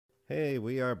Hey,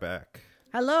 we are back.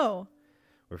 Hello.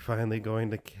 We're finally going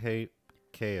to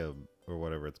Caib, or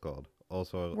whatever it's called.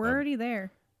 Also, We're already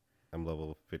there. I'm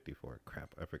level 54.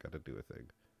 Crap, I forgot to do a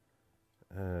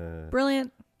thing.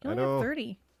 Brilliant. You I only know. have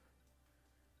 30.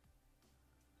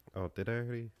 Oh, did I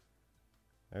already?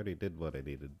 I already did what I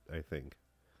needed, I think.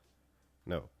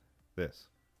 No. This.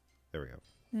 There we go.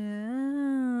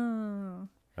 Oh.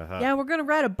 Aha. Yeah, we're going to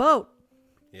ride a boat.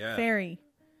 Yeah. Ferry.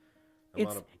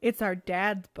 It's our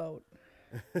dad's boat.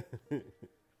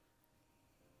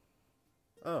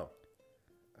 Oh.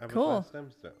 I have Cool. a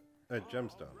gemstone.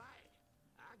 Right.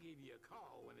 I'll give you a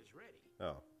call when it's ready.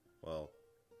 Oh. Well.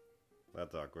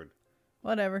 That's awkward.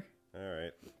 Whatever.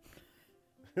 Alright.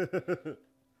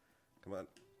 Come on.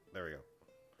 There we go.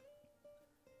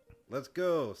 Let's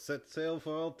go. Set sail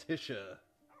for Altissia.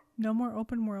 No more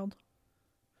open world.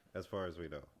 As far as we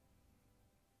know.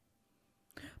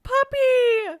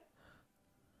 Puppy!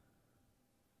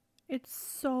 It's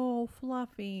so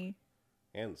fluffy.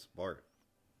 And smart.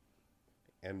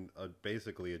 And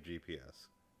basically a GPS.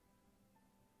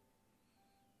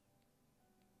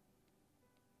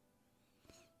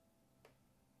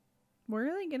 Where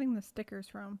are they getting the stickers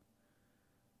from?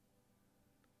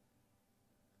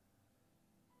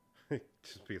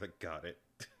 Just be like, got it.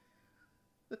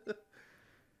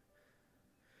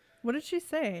 What did she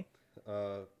say?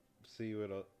 See you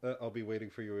at I'll be waiting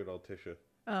for you at Altissia.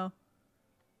 Oh.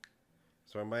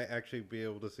 So I might actually be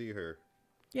able to see her,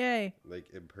 Yay. like,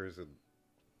 in person.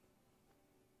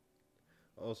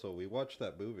 Also, we watched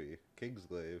that movie,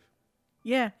 Kingsglaive.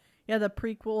 Yeah. Yeah, the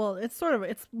prequel. Well, it's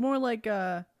more like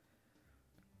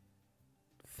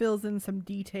fills in some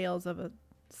details of a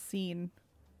scene.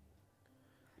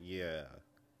 Yeah.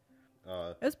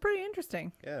 It's pretty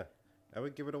interesting. Yeah. I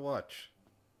would give it a watch.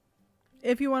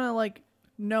 If you want to, like,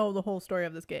 know the whole story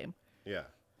of this game. Yeah.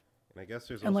 And I guess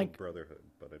there's And, also like, Brotherhood,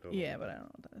 but I don't Yeah, know. but I don't know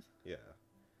what that is. Yeah.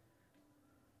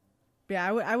 But yeah,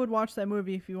 I would watch that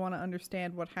movie if you want to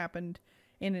understand what happened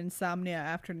in Insomnia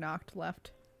after Noct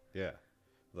left. Yeah.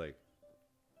 Like,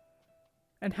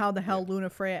 And how the hell Luna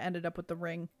Freya ended up with the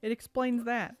ring. It explains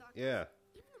that. yeah.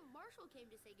 Even the marshal came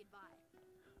to say goodbye.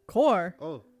 Core.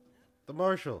 Oh, the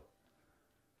Marshal.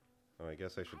 Oh, I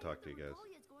guess I should talk to you guys.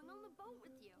 Polya's going on the boat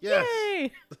with you. Yes!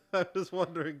 Yay! I was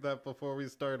wondering that before we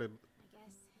started. I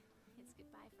guess it's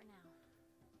goodbye for now.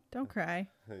 Don't cry.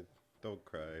 Hey, don't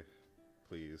cry,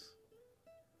 please.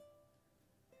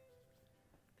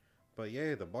 But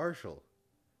yay, the Marshal.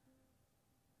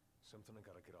 Something I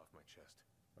gotta get off my chest.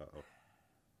 Uh-oh.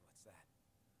 What's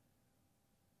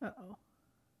that? Uh-oh.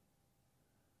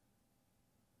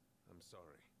 I'm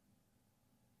sorry.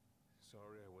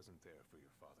 Sorry I wasn't there for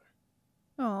your father.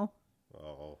 Oh.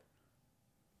 Oh.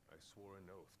 I swore an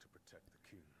oath to protect the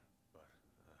King, but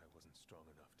I wasn't strong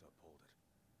enough to uphold it.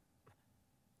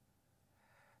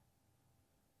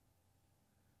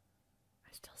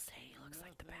 I still say he looks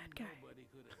like the bad guy. Nobody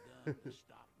could have done to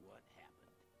stop what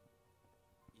happened.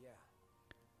 Yeah.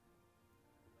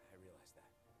 I realize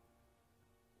that.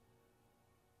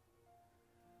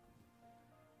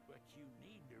 But you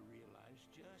need to realize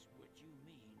just what you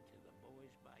mean to the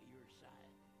boys by your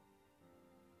side.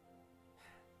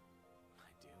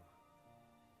 I do.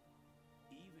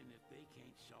 Even if they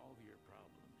can't solve your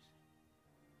problems,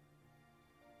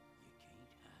 you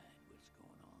can't hide what's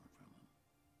going on from them.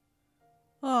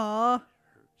 Aw. It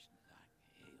hurts like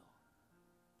hell.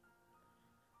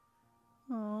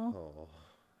 Aw. Oh.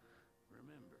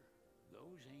 Remember,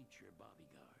 those ain't your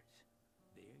bodyguards.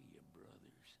 They're your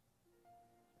brothers.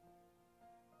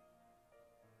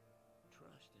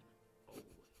 Trust in them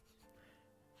always.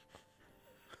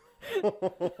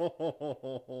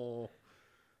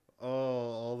 Oh,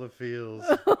 all the feels.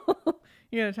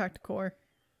 You gotta talk to Core.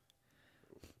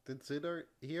 Did Sid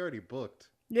he already booked.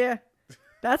 Yeah.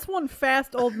 That's one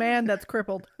fast old man that's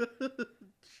crippled.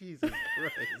 Jesus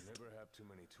Christ. Never have too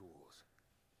many tools.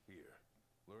 Here,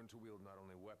 learn to wield not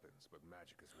only weapons, but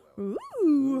magic as well.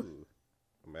 Ooh. Ooh.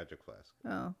 A magic flask.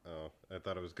 Oh. Oh, I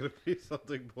thought it was going to be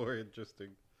something more interesting.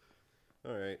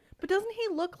 All right. But doesn't he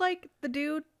look like the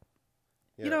dude?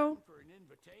 Yeah, You know? For an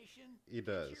invitation, he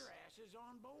does. your ass is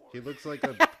on board. He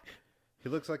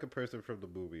looks like a person from the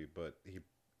movie, but He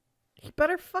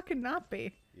better fucking not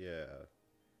be. yeah.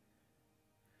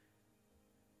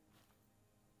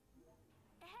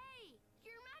 Hey,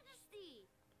 Your Majesty!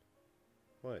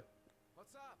 What?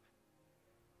 What's up?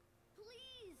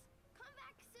 Please, come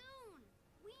back soon!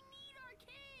 We need our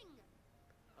king!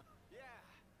 Yeah.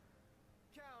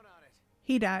 Count on it.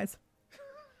 He dies.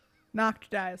 Noct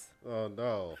dies. Oh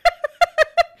no.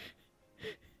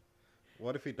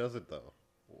 What if he doesn't though?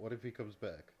 What if he comes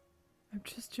back? I'm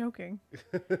just joking.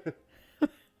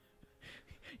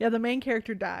 Yeah, the main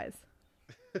character dies.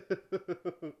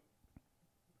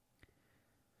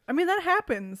 I mean, that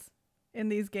happens in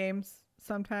these games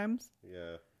sometimes.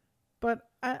 Yeah. But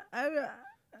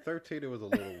 13, it was a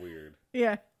little weird.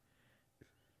 yeah.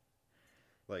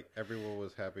 Like, everyone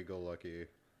was happy-go-lucky,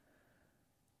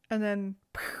 And then,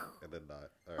 and then not.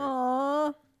 Alright,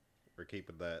 aww, we're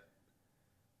keeping that.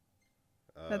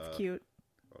 that's cute.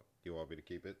 Oh, you want me to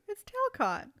keep it? It's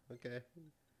Talcott, Okay.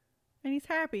 and he's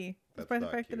happy That's despite the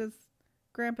not fact that cute. his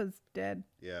grandpa's dead.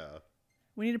 Yeah.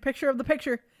 We need a picture of the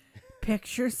picture.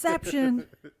 Pictureception.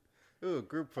 Ooh,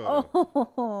 group photo.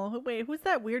 Oh, wait, who's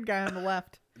that weird guy on the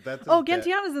left? That's Oh, his dad.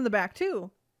 Gentiana's in the back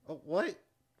too. Oh, what?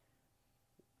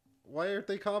 Why aren't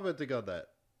they commenting on that?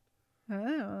 I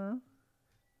don't know.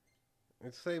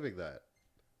 It's saving that.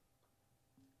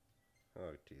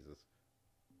 Oh, Jesus.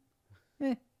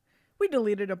 We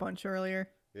deleted a bunch earlier.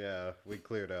 Yeah, we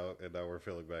cleared out, and now we're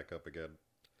filling back up again.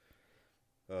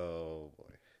 Oh,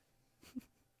 boy.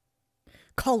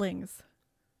 Cullings.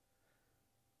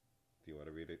 Do you want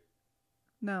to read it?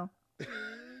 No.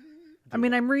 I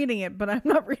mean, I'm reading it, but I'm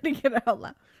not reading it out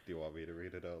loud. Do you want me to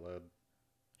read it out loud?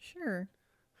 Sure.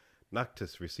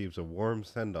 Noctis receives a warm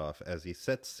send-off as he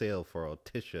sets sail for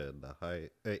Altissia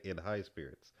in high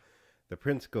spirits. The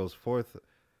prince goes forth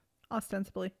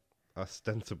Ostensibly.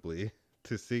 ostensibly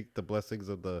to seek the blessings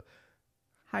of the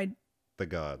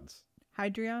gods.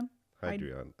 Hydrion?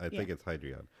 Hydrion. I think it's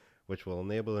Hydrion. Which will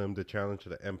enable him to challenge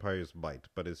the Empire's might,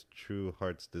 but his true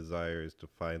heart's desire is to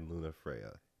find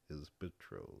Lunafreya, his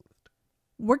betrothed.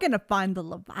 We're going to find the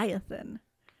Leviathan.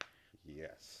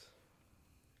 Yes.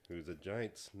 Who's a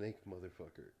giant snake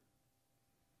motherfucker.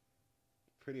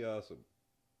 Pretty awesome.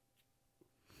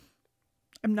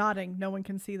 I'm nodding. No one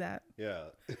can see that. Yeah.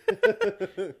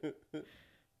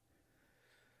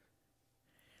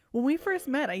 When we first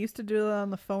met, I used to do that on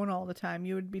the phone all the time.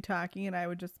 You would be talking and I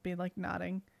would just be like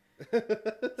nodding.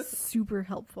 Super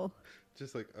helpful.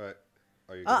 Just like, all right,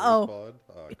 are you going to respond?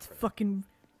 Oh, It's crap. fucking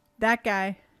that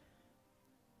guy.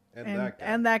 And that guy.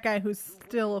 And that guy who's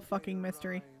still a fucking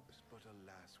mystery. Arrives, but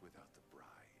alas, without the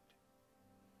bride.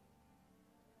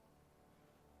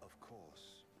 Of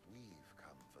course, we've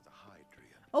come for the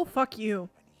Hydrian, Oh, fuck you.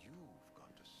 and you've gone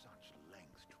to such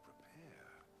lengths to prepare.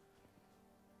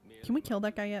 Can we kill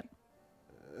that guy yet?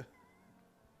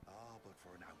 But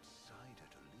for an outsider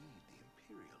to lead the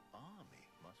Imperial army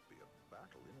must be a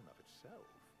battle in and of itself.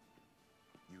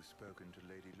 You've spoken to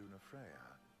Lady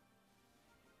Lunafreya.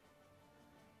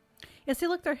 Yeah, see,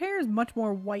 look, their hair is much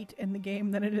more white in the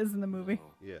game than it is in the movie.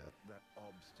 Yeah. That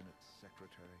obstinate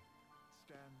secretary,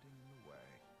 standing in the way,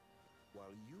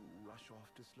 while you rush off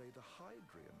to slay the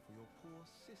Hydrian for your poor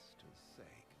sister's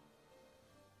sake.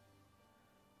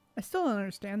 I still don't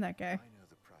understand that guy. I know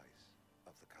the price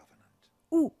of the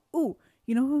Covenant. Ooh,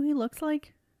 you know who he looks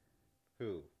like?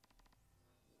 Who?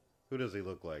 Who does he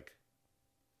look like?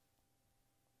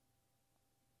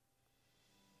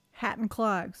 Hat and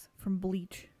Clogs from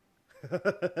Bleach. I've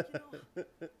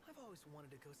always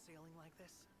wanted to go sailing like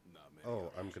this.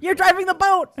 Oh, I'm You're controlling driving the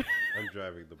boat! I'm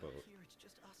driving the boat. Here it's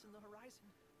just us and the horizon.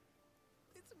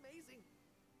 It's amazing.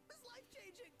 It's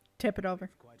life-changing. Tip it over.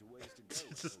 Quite a ways to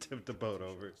go. Just tip the boat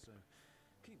over. So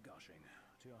keep gushing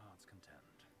to your heart's content.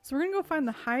 So we're gonna go find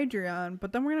the Hydrion,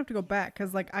 but then we're gonna have to go back,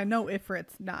 because, like, I know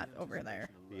Ifrit's not over there.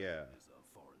 Yeah. Is a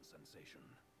foreign sensation.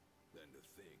 Then to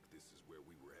think this is where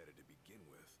we were headed to begin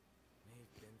with.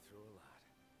 We've been through a lot,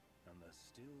 and there's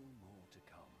still more to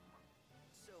come.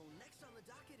 So next on the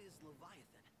docket is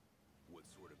Leviathan. What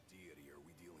sort of deity are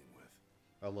we dealing with?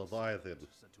 A Leviathan.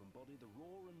 Said to embody the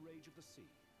roar and rage of the sea.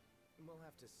 We'll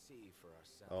have to see for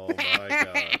ourselves. Oh my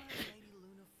god. Lady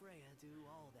Lunafreya do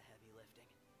all the heavy lifting.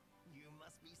 You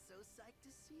must be so psyched to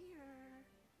see her.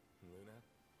 Luna,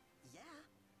 Yeah.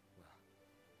 well,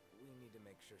 we need to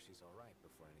make sure she's all right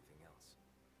before anything else.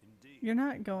 Indeed. You're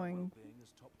not going. Well-being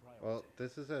is top priority. Well,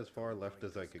 this is as far left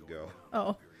as I could go.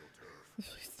 Oh. Imperial turf. It's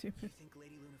really Do stupid. you think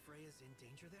Lady Lunafreya's in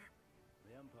danger there?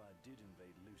 The Empire did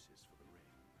invade Lucis for the ring.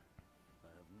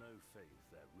 I have no faith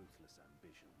their ruthless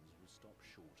ambitions will stop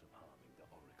short of harming the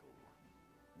Oracle.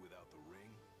 Without the ring,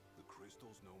 the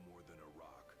crystal's no more than a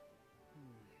rock.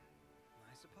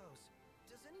 I suppose.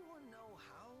 Does anyone know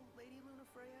how Lady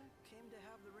Lunafreya came to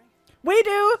have the ring? We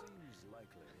do! Seems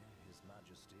likely His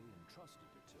Majesty entrusted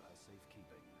it to her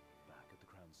safekeeping back at the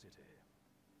Crown City.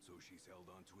 So she's held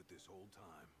onto it this whole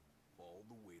time, all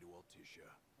the way to Altissia.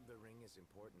 The ring is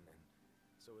important, and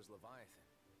so is Leviathan.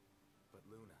 But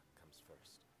Luna comes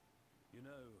first. You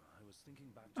know, I was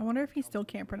thinking back I to wonder our if he still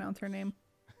encounter can't with pronounce her name.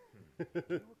 Do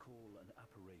you recall an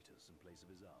apparatus in place of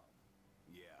his arm?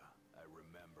 Yeah, I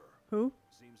remember. Who?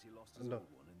 Seems he lost his No. old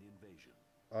one in the invasion.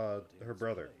 Her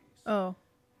brother. Oh,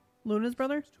 Luna's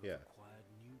brother? Yeah. Acquired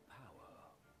new power.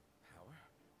 Power?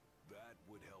 That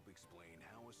would help explain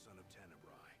how a son of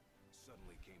Tenebrae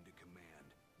suddenly came to command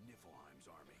Niflheim's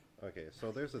army. Okay,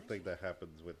 so there's a thing that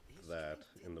happens with His that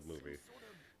strength in the did movie. seem sort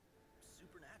of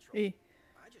supernatural. Eh.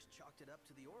 I just chalked it up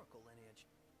to the Oracle lineage.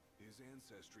 His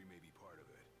ancestry may be part of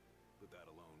it, but that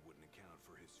alone wouldn't account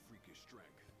for his freakish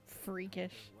strength.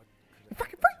 Freakish. What could have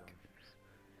Fucking happened to him?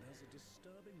 There's a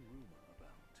disturbing rumor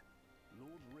about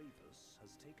Lord Ravus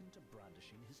has taken to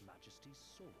brandishing His Majesty's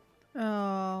sword.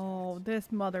 Oh,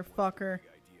 this motherfucker. The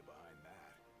idea behind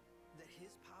that, That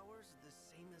his power's the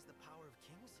same as the power of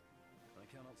kings? I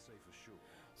cannot say for sure.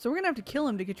 So we're gonna have to kill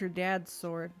him to get your dad's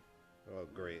sword. Oh,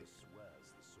 great. Ravus wears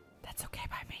the sword, That's okay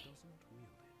by me. doesn't wield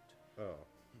it. Oh.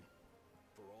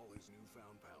 For all his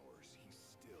newfound powers, he's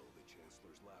still the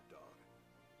Chancellor's lapdog,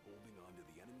 holding on to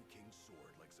the enemy king's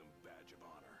sword like some badge of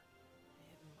honor.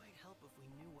 It might help if we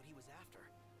knew what he was after.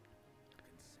 Who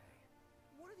can say?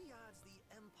 What are the odds the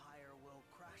Empire will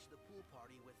crash the pool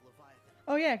party with Leviathan?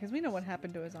 Oh yeah, because we know what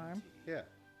happened to his arm. Yeah.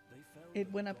 They fell It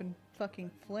to went the up in gods fucking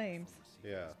preventing them flames. from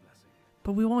receiving Yeah. his blessing.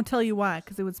 But we won't tell you why,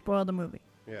 because it would spoil the movie.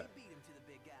 Yeah. We beat him to the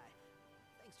big guy.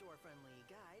 Thanks to our friendly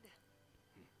guide.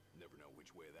 Never know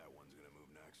which way that one's gonna move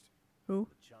next. Who?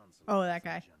 The Chancellor Oh, has that an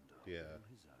guy. agenda Yeah. all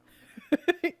his own.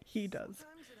 He does.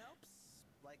 Sometimes it helps,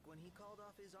 like when he called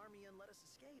off his army and let us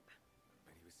escape.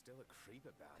 But he was still a creep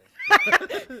about it.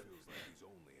 It feels like he's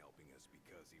only helping us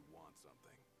because he wants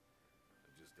something.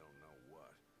 I just don't know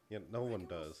what. Yeah, no one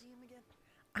Reckon we'll does. see him again?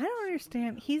 I don't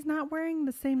understand. He's not wearing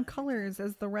the same colors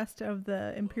as the rest of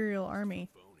the Imperial Army.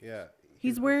 Yeah.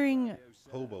 He's wearing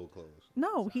hobo clothes.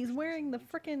 no. He's wearing the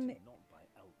frickin' Not by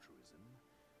altruism,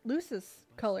 Lucis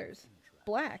colors,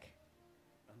 black.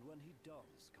 and when he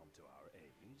does come to our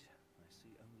aid, I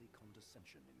see only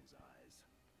condescension in his eyes.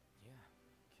 Yeah,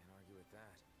 can't argue with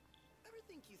that. Ever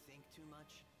think you think too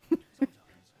much?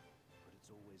 Sometimes, but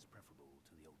it's always preferable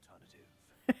to the alternative.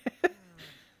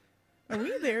 Are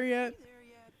we there yet? There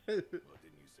yet? Well,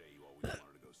 didn't you say you always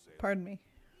wanted to go sailing? Pardon me.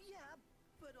 Yeah,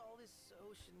 but all this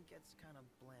ocean gets kind of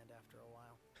bland after a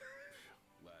while.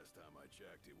 Last time I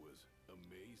checked, it was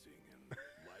amazing and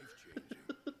life-changing.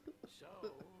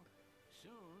 So,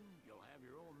 soon you'll have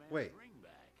your old man's Wait. ring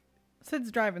back.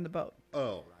 Sid's driving the boat.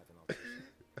 Oh. Arrive in Altissia.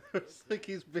 It's like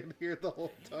he's been here the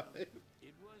whole time.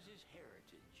 It was his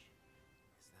heritage.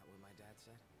 Is that what my dad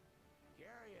said?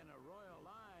 Carrying a royal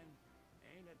line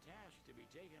ain't a task to be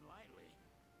taken lightly.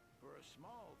 For a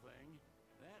small thing,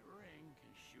 that ring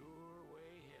can sure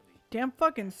weigh heavy. Damn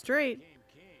fucking straight. Became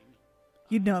king.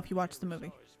 You'd know if you watched the Never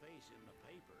movie. saw his face in the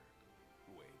paper.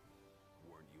 Wait,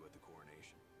 weren't you at the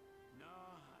coronation? No,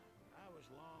 I was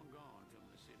long gone from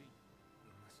the city.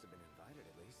 You must have been invited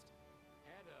at least.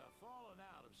 Had a fallen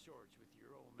out of sorts with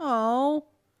your old man Oh,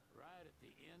 right at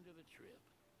the end of the trip.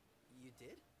 You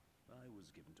did? I was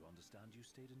given to understand you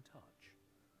stayed in touch.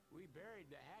 We buried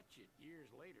the hatchet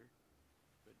years later,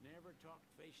 but never talked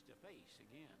face to face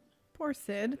again. poor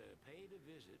Sid. Paid a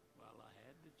visit while I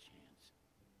had the chance.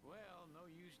 Well, no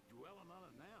use dwelling on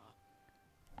it now.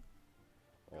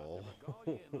 Oh. Got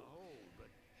the Regalia in the hold, but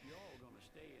you're all gonna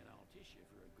stay in Altissia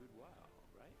for a good while,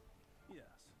 right?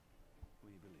 Yes,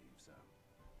 we believe so.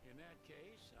 In that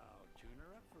case, I'll tune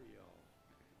her up for y'all.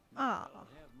 Ah. I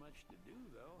don't have much to do,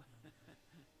 though.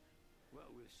 Well,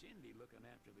 with Cindy looking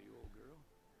after the old girl,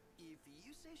 If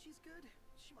you say she's good,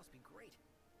 she must be great.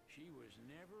 she was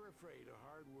never afraid of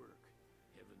hard work.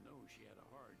 Heaven knows she had a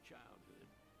hard childhood.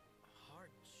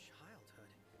 Hard childhood.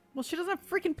 Well, she doesn't have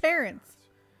freaking parents.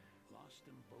 Lost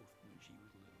them both when she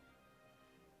was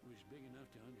little. Was big enough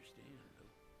to understand,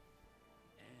 though.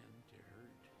 And to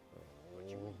hurt. But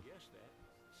you wouldn't guess that,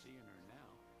 seeing her now.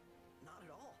 Not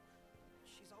at all.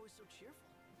 She's always so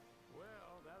cheerful.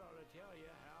 Well, that ought to tell you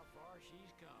how far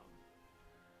she's come.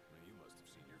 Now, you must have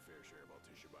seen your fair share of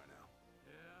Altissia by now.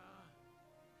 Yeah,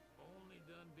 only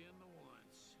done been the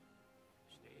once.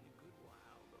 Stayed a good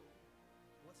while, though.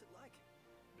 What's it like?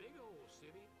 Big old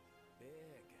city.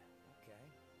 Big. Okay.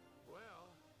 Well,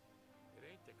 it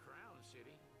ain't the crown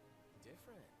city.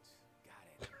 Different. Got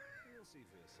it. You'll see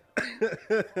for yourself.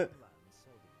 Foreign lands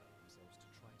seldom lend themselves to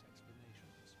trite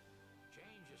explanations.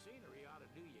 Change of scenery ought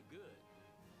to do you good.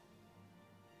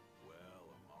 Well,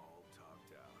 I'm all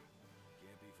talked out.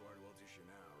 Can't be far to Altissia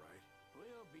now, right?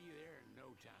 We'll be there in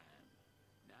no time.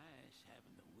 Nice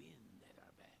having the wind at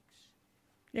our backs.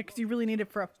 Yeah, because you really need it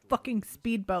for a fucking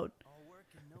speedboat. All work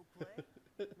and no play?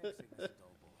 Makes Ignis a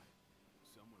dull boy.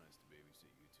 Someone has to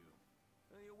babysit you, too.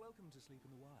 You're welcome to sleep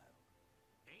in the wild.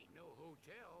 Ain't no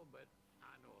hotel, but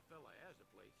I know a fella has a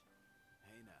place.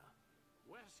 Hey, now.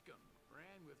 Wescombe, friend.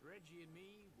 ran with Reggie and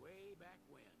me way back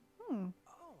when.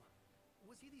 Oh,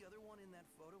 was he the other one in that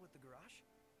photo with the garage?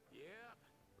 Yep,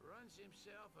 runs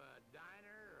himself a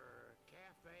diner or a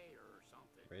cafe or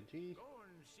something. Reggie? Go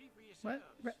and see for What?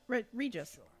 yourselves.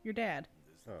 Regis, your dad.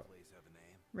 Does the Oh. place have a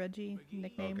name? Reggie,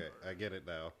 nickname. Okay, I get it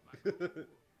now.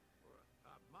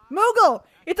 Moogle!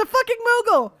 It's a fucking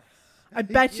Moogle! I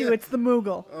bet you it's the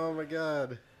Moogle. Oh my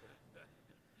god.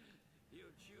 He'll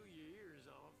chew your ears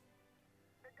off.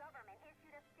 The government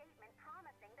issued a statement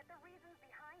promising that the reasons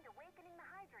behind awakening the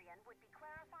Hydrian would be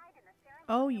clarified in the ceremony.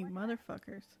 Oh, you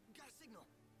motherfuckers. Got a signal.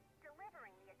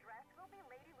 Delivering the address will be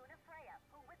Lady Lunafreya,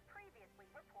 who was previously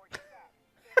reported dead.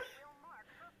 This will mark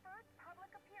her first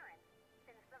public appearance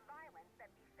since the violence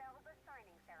that befell the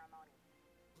signing ceremony.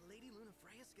 Lady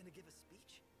Lunafreya's gonna give a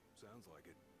speech? Sounds like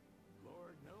it.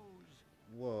 Lord knows.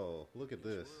 Whoa, look at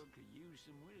this. World could use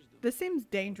some wisdom. This seems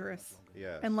dangerous.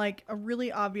 Yeah. And like a really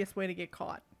obvious way to get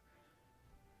caught.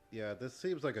 Yeah, this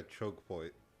seems like a choke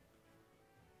point.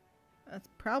 That's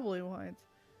probably why it's...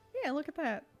 Yeah, look at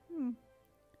that.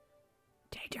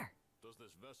 Danger. Does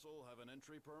this vessel have an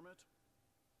entry permit?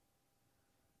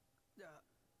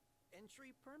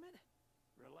 Entry permit?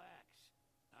 Relax.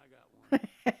 I got one.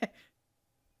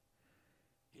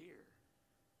 Here.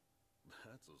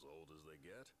 That's as old as they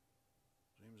get.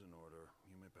 Seems in order.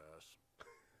 You may pass.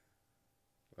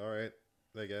 Alright,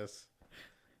 I guess.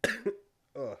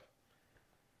 Ugh.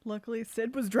 Luckily,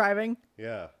 Sid was driving.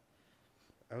 Yeah.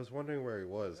 I was wondering where he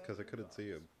was because I couldn't see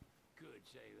him. Could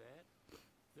say that.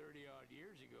 30-odd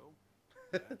years ago.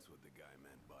 That's what the guy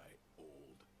meant by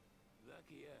old.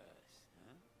 Lucky us,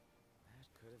 huh? That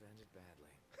could have ended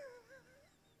badly.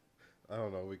 I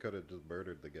don't know, we could have just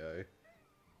murdered the guy.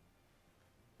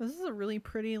 This is a really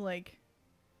pretty, like,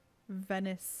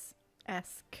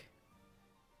 Venice-esque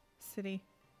city.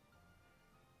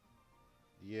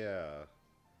 Yeah.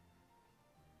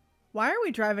 Why are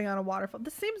we driving on a waterfall?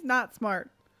 This seems not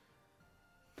smart.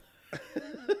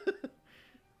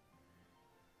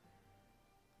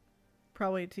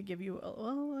 Probably to give you a...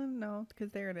 Well, no,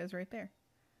 because there it is right there.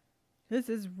 This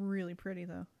is really pretty,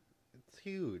 though. It's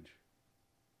huge.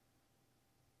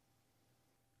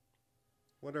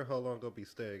 Wonder how long I'll be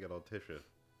staying at Altisha.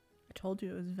 I told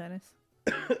you it was Venice.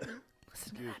 Listen to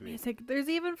Excuse that me. music. There's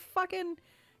even fucking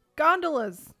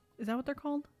gondolas. Is that what they're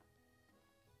called?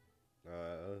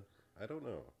 I don't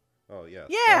know. Oh, yeah.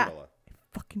 Yeah! Gondola. I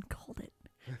fucking called it.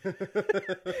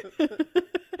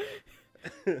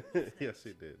 Yes,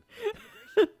 he did.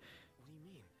 What do you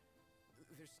mean?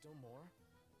 There's still more?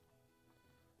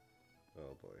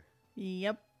 Oh, boy.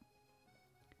 Yep.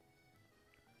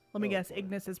 Let me Oh, guess. boy.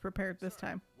 Ignis is prepared this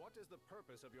time. What is the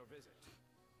purpose of your visit?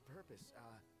 Purpose,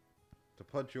 To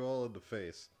punch you all in the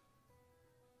face.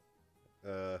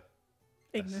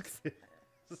 Ignis. Ignis,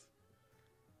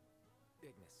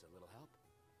 a little help?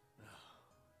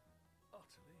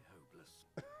 Utterly hopeless.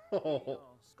 We Oh.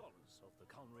 are scholars of the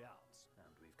culinary arts, and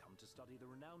we've come to study the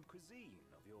renowned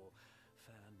cuisine of your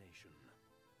fair nation.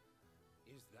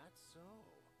 Is that so?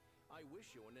 I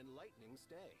wish you an enlightening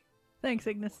stay. Thanks,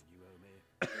 Ignis. You owe me.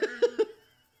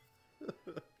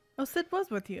 Oh, Sid was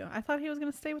with you. I thought he was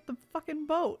going to stay with the fucking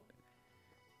boat.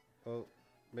 Well,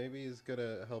 maybe he's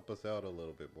gonna help us out a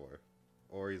little bit more.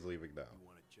 Or he's leaving now. You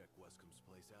want to check Wescom's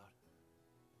place out?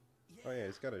 Oh, yeah,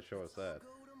 he's gotta show us that.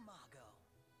 Go to Mago.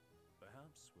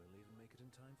 Perhaps we'll even make it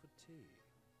in time for tea.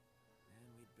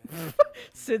 And we'd better...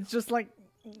 Sid's just like...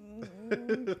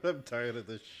 I'm tired of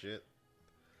this shit.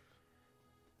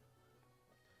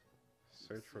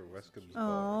 Search for Wescom's bones.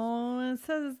 Oh, it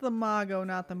says it's the Mago,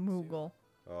 not the Moogle.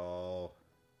 Oh.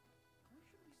 Where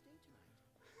should we stay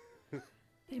tonight?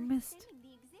 They missed. Extending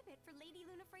the exhibit for Lady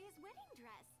Lunafreya's wedding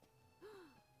dress.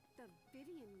 The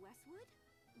Vivian Westwood?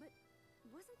 But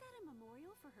wasn't that a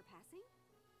memorial for her passing?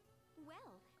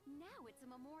 Well, now it's a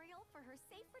memorial for her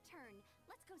safe return.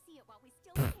 Let's go see it while we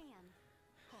still can.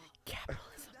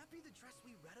 Capitalism. Could that be the dress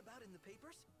we read about in the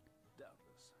papers?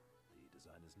 Doubtless. The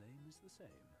designer's name is the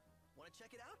same. Want to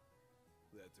check it out?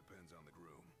 That depends on the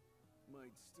groom.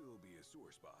 Might still be a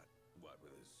sore spot. What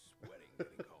with his wedding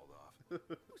getting called off. Who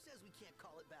says we can't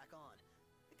call it back on?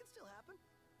 It can still happen.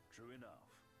 True enough.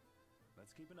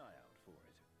 Let's keep an eye out for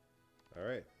it.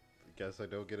 Alright. I guess I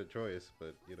don't get a choice,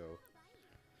 but, you know.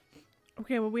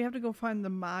 Okay, well, we have to go find the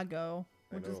Mago.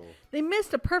 I Which is, know. they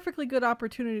missed a perfectly good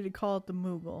opportunity to call it the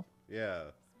Moogle.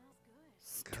 Yeah.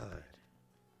 Smells good. God.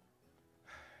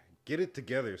 Get it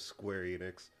together, Square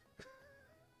Enix.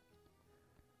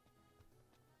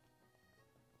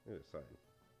 Here's a sign.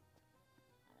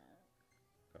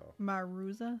 Oh.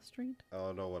 Maruza Street? I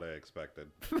don't know what I expected.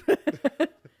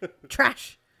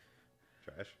 Trash.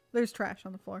 Trash? There's trash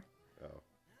on the floor. Oh.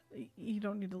 You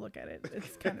don't need to look at it.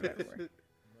 It's kind of everywhere.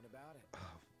 What about it?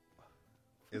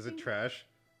 Is it trash?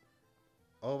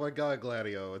 Oh my god,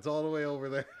 Gladio. It's all the way over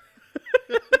there.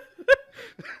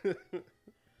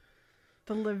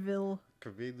 The Leville.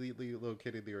 Conveniently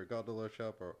located near a gondola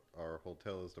shop, our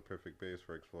hotel is the perfect base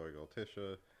for exploring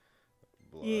Altissia.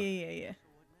 Blah. Yeah.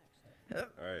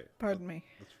 Alright. Pardon me.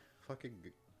 Let's fucking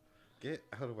get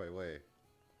out of my way.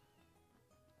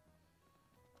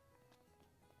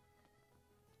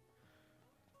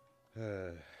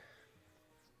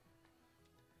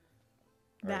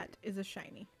 That is a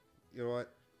shiny. You know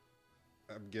what?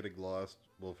 I'm getting lost.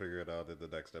 We'll figure it out in the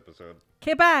next episode.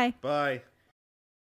 Okay, bye. Bye.